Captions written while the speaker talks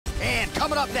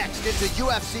Coming up next, it's a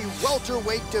UFC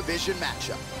welterweight division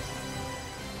matchup.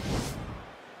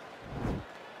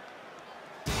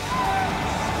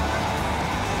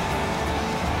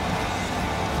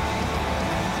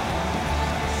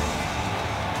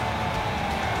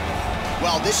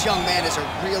 Well, this young man is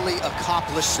a really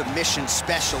accomplished submission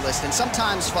specialist, and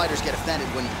sometimes fighters get offended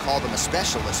when you call them a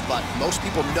specialist, but most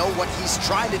people know what he's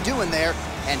trying to do in there,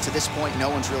 and to this point, no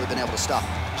one's really been able to stop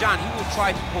him. John, he will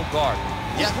try to pull guard.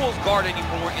 He pulls guard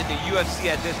anymore in the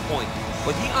UFC at this point,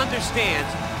 but he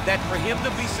understands that for him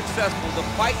to be successful, the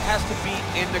fight has to be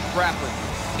in the grappling,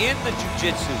 in the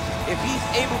jiu-jitsu. If he's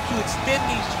able to extend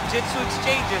these jiu-jitsu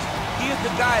exchanges, he is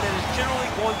the guy that is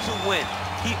generally going to win.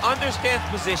 He understands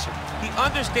position. He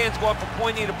understands going from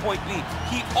point A to point B.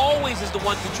 He always is the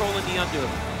one controlling the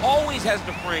underhook. Always has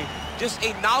the frame. Just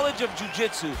a knowledge of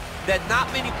jiu-jitsu that not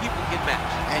many people can match.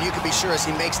 And you can be sure as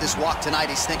he makes this walk tonight,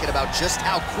 he's thinking about just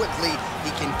how quickly he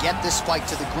can get this fight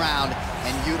to the ground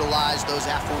and utilize those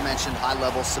aforementioned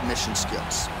high-level submission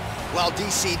skills. Well,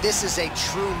 DC, this is a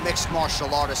true mixed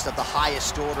martial artist of the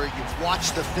highest order. You've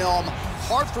watched the film.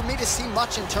 Hard for me to see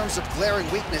much in terms of glaring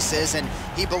weaknesses, and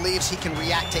he believes he can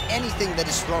react to anything that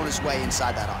is thrown his way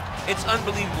inside that octagon. It's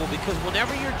unbelievable because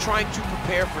whenever you're trying to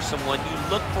prepare for someone, you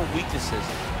look for weaknesses.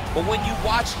 But when you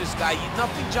watch this guy,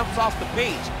 nothing jumps off the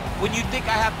page. When you think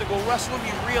I have to go wrestle him,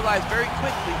 you realize very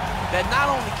quickly that not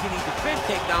only can he defend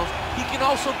takedowns, he can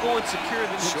also go and secure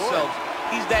them himself.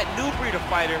 He's that new breed of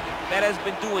fighter that has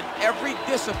been doing every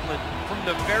discipline from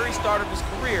the very start of his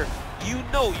career. You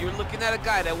know you're looking at a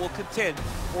guy that will contend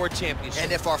for a championship.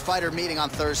 And if our fighter meeting on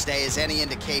Thursday is any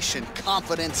indication,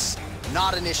 confidence,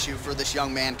 not an issue for this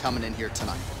young man coming in here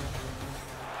tonight.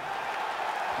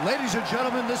 Ladies and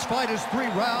gentlemen, this fight is 3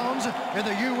 rounds in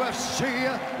the UFC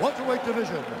welterweight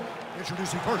division.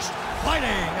 Introducing first,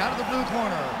 fighting out of the blue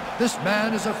corner. This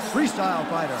man is a freestyle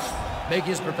fighter, making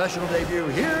his professional debut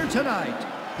here tonight.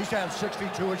 He stands 6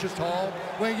 feet 2 inches tall,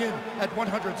 weighing in at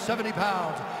 170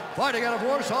 pounds. Fighting out of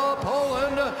Warsaw,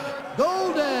 Poland,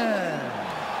 Golden.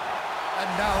 And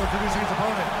now introducing his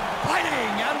opponent,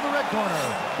 fighting out of the red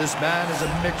corner. This man is a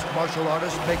mixed martial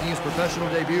artist, making his professional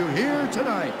debut here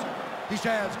tonight. He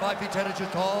stands 5 feet 10 inches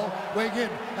tall, weighing in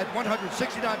at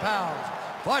 169 pounds.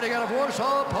 Fighting out of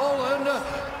Warsaw, Poland,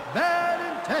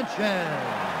 Bad Intentions.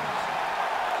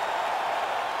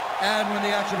 And when the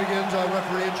action begins, our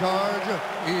referee in charge,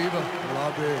 Yves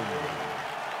Levine.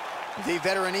 The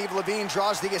veteran Yves Levine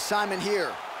draws the assignment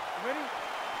here. Ready?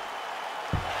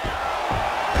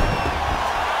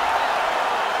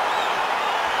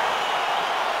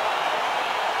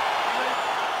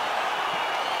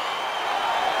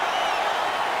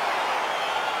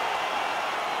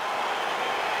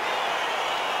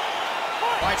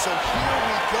 All right, so here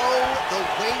we go. The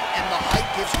weight and the height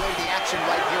gives way to the action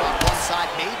right here on one side.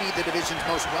 Maybe the division's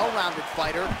most well-rounded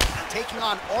fighter, taking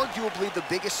on arguably the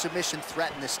biggest submission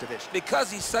threat in this division.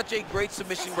 Because he's such a great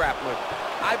submission grappler,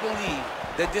 I believe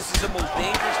that this is the most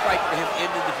dangerous fight for him in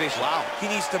the division. Wow. He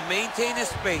needs to maintain his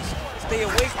space, stay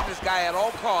away from this guy at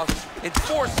all costs, and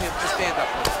force him to stand up.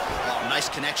 Oh, nice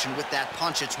connection with that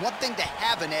punch. It's one thing to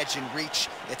have an edge in reach.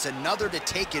 It's another to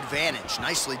take advantage.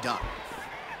 Nicely done.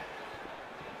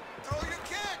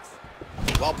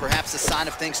 Well, perhaps a sign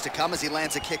of things to come as he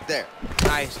lands a kick there.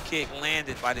 Nice kick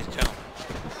landed by this gentleman.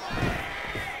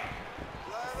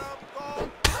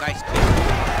 Nice kick.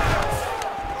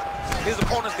 His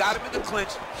opponent's got him in the clinch.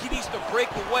 He needs to break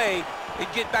away and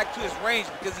get back to his range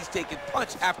because he's taking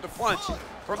punch after punch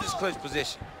from this clinch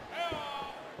position.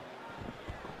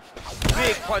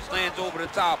 Big punch lands over the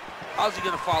top. How's he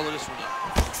gonna follow this one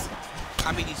up?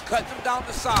 I mean, he's cutting him down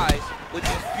to size with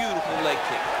this beautiful leg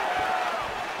kick.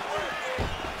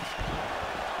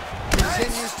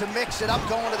 Continues to mix it up,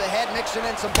 going to the head, mixing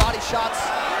in some body shots.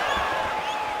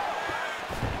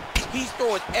 He's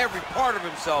throwing every part of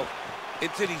himself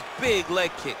into these big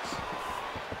leg kicks.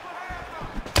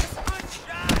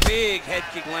 Big head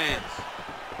kick lands.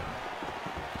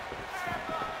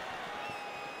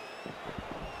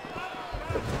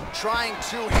 Trying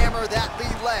to hammer that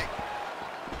lead leg.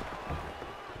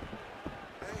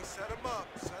 Hey, set him up,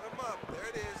 there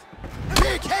it is.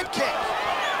 Big head kick.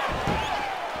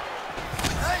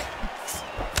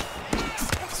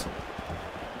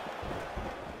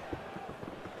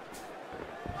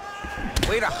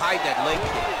 Way to hide that leg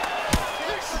kick.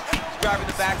 He's grabbing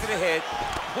the back of the head,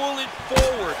 pulling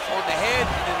forward on the head,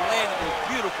 and then landing with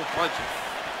beautiful punches.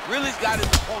 Really's got his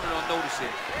opponent on notice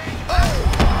here. Oh!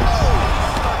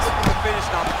 He's not looking to finish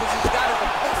now because he's got his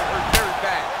opponent hurt very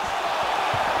bad.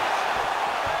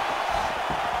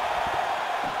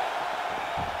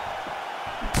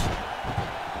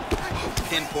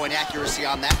 pinpoint accuracy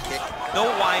on that kick. No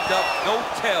wind-up, no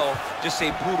tell, just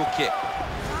a brutal kick.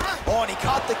 Oh, and he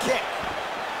caught the kick.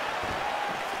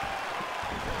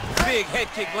 Big head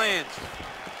kick lands.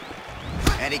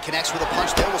 And he connects with a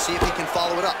punch there. We'll see if he can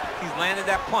follow it up. He's landed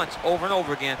that punch over and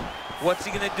over again. What's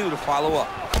he gonna do to follow up?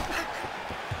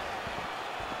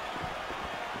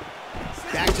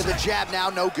 Back to the jab now,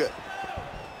 no good.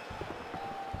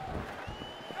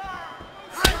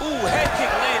 Ooh, head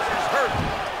kick lands, he's hurt.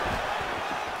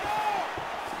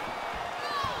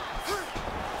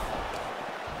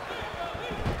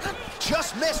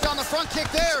 Just missed on the front kick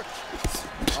there.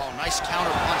 Oh, nice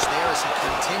counter punch there as he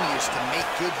continues to make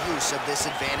good use of this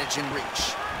advantage in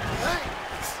reach.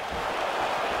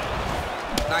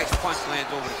 Nice punch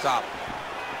lands over the top.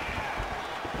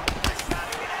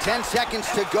 10 seconds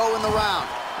to go in the round.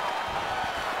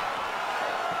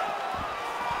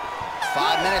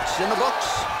 5 minutes in the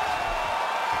books.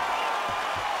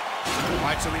 All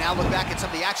right, so we now look back at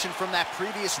some of the action from that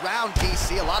previous round,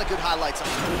 DC. A lot of good highlights.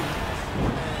 That's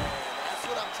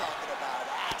what I'm talking about.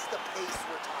 That's the pace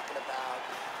we're talking about.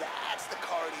 That's the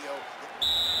cardio.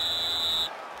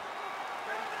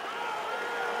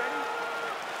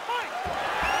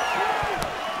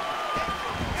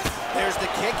 There's the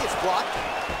kick, it's blocked.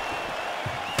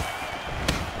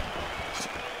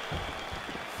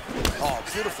 Oh,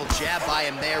 beautiful jab by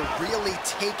him there, really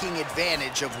taking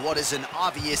advantage of what is an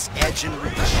obvious edge and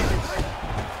reach.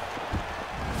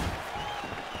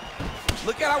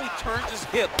 Look at how he turns his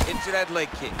hip into that leg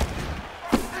kick.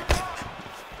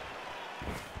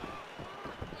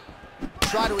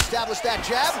 Try to establish that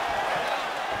jab.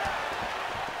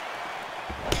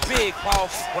 Big,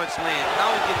 powerful punch lands.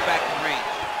 Now he gets back in range.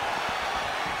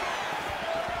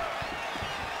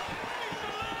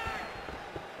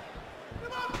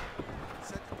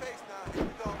 Set the pace now. Here we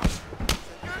go.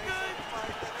 Set the pace.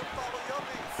 Fight. Let him follow your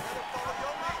lead. Let him follow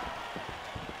your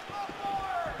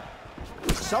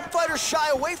lead. Some fighters shy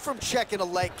away from checking a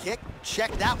leg kick.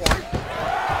 Check that one.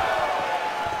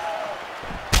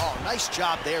 Oh, nice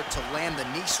job there to land the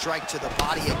knee strike to the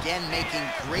body again, making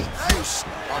great use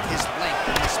of his length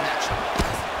in this matchup.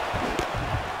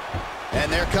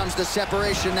 And there comes the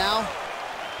separation now.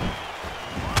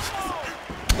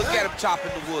 Look at him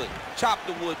chopping the wood. Chop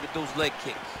the wood with those leg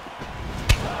kicks.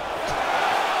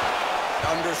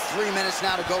 Under 3 minutes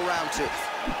now to go round 2.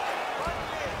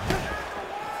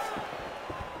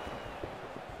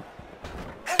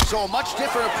 So a much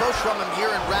different approach from him here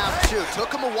in round 2.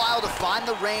 Took him a while to find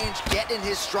the range, get in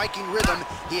his striking rhythm.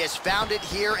 He has found it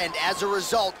here, and as a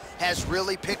result, has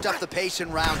really picked up the pace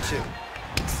in round 2.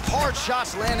 Hard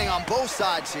shots landing on both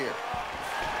sides here.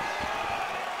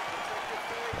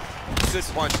 Good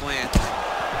punch lands.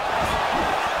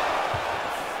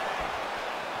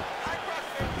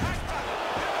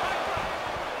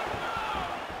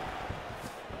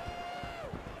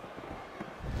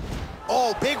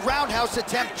 Oh, big roundhouse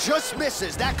attempt, just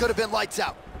misses. That could have been lights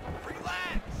out.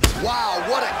 Wow,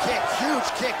 what a kick. Huge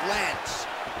kick lands.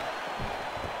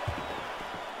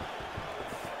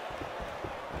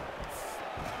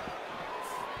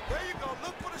 There you go.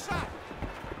 Look for the shot.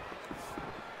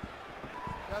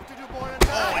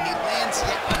 Oh, and he lands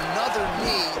yet another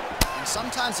knee. And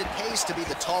sometimes it pays to be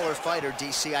the taller fighter,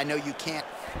 DC. I know you can't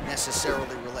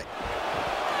necessarily relate.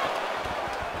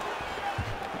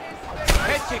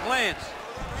 Head kick lands.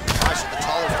 All right, so the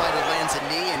taller fighter lands a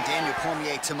knee, and Daniel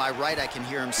Cormier to my right, I can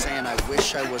hear him saying, I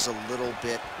wish I was a little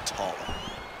bit taller.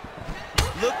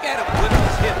 Look at him whip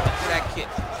his hip into that kick.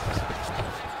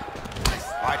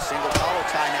 All right, single collar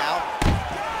tie now,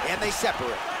 and they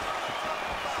separate.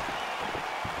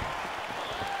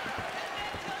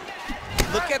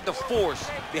 Look at the force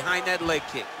behind that leg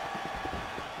kick.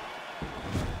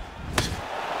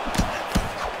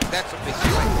 That's a big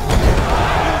strike.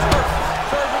 He's hurt.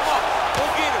 Serve him up. Go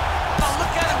get him. Now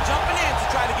look at him jumping in to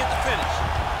try to get the finish.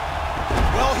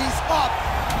 Well, he's up,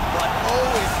 but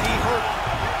oh, is he hurt.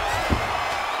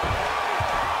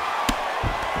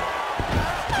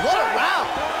 What a round.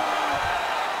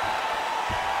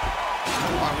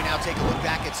 All right, we now take a look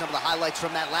back at some of the highlights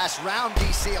from that last round,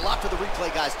 DC. A lot for the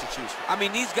replay guys to choose from. I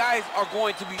mean, these guys are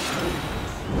going to be... I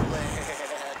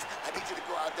need you to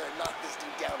go out there and knock this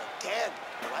dude down again.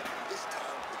 All right? This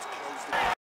time, it's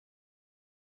closed.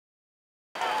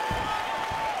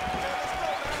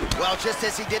 Well, just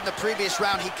as he did in the previous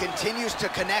round, he continues to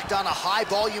connect on a high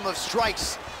volume of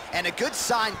strikes. And a good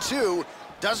sign, too,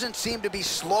 doesn't seem to be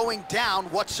slowing down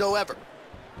whatsoever.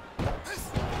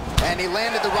 And he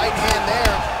landed the right hand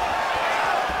there.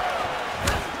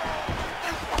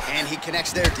 And he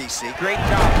connects there, DC. Great job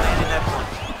landing that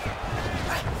punch.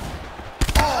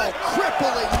 Oh,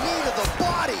 crippling knee to the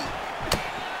body.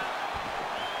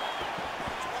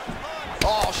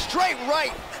 straight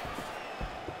right.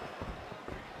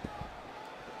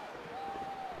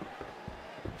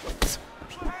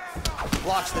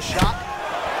 Blocks the shot.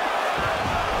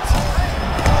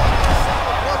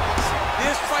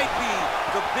 This might be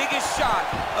the biggest shot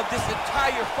of this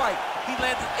entire fight. He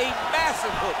landed a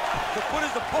massive hook to put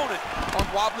his opponent on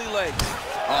wobbly legs.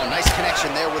 Oh, nice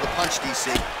connection there with a punch, DC.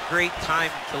 Great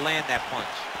time to land that punch.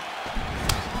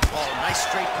 Oh, nice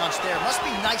straight punch there. Must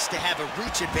be nice to have a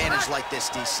reach advantage like this,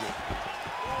 DC.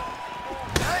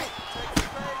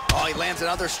 Oh, he lands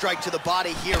another strike to the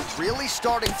body here, really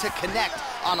starting to connect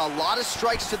on a lot of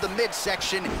strikes to the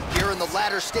midsection here in the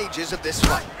latter stages of this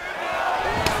fight.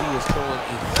 He is throwing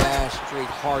a fast,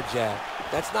 straight, hard jab.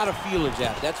 That's not a feeler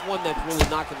jab. That's one that's really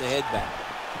knocking the head back.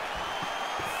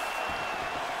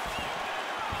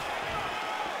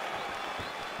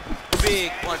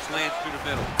 Big punch lands through the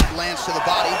middle. Lands to the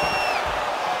body.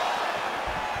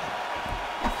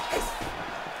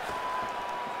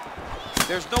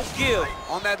 There's no give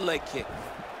on that leg kick.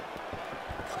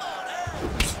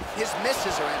 His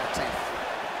misses are entertaining.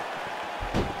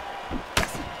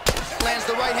 Lands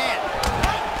the right hand.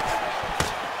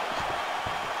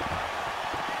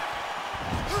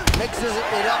 Mixes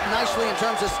it up nicely in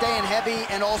terms of staying heavy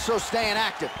and also staying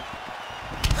active.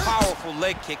 Powerful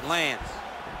leg kick lands.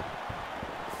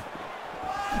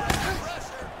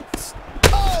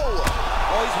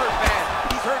 Oh, he's hurt bad.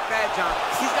 He's hurt bad, John.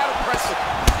 He's got to press it.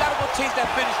 He's got to go chase that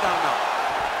finish down now.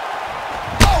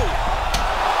 Oh!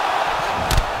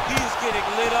 He's getting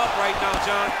lit up right now,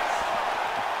 John.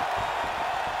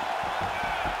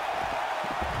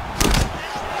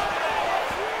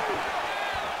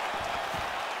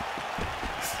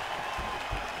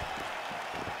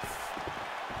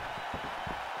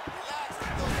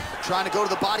 Trying to go to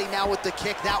the body now with the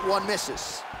kick. That one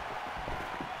misses.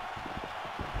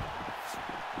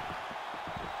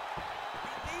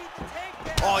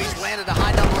 Oh, he's landed a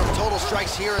high number of total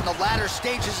strikes here in the latter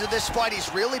stages of this fight.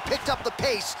 He's really picked up the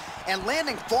pace and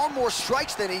landing far more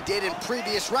strikes than he did in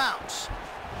previous rounds.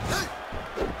 Oh,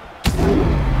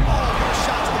 more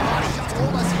shot to the body. He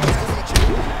told us he was going to reach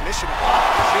it. Mission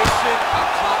accomplished. Mission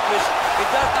accomplished. It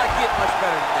does not get much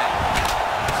better than that.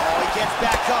 Oh, he gets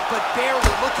back up, but barely.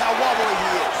 Look how wobbly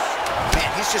he is. Man,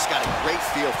 he's just got a great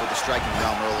feel for the striking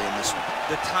realm early in this one.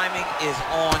 The timing is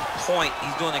on point.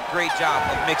 He's doing a great job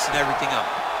of mixing everything up.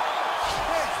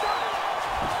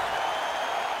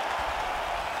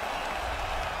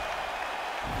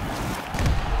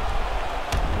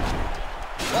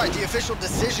 All right, the official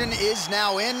decision is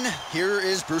now in. Here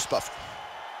is Bruce Buffer.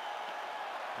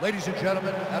 Ladies and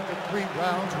gentlemen, after 3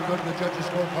 rounds, we go to the judges'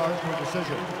 scorecards for a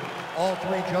decision. All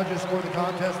 3 judges scored the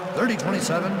contest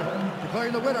 30-27,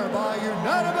 declaring the winner by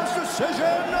unanimous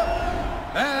decision,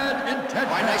 and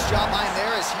intention. Nice job by him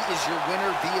there, as he is your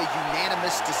winner via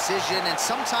unanimous decision. And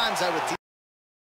sometimes I would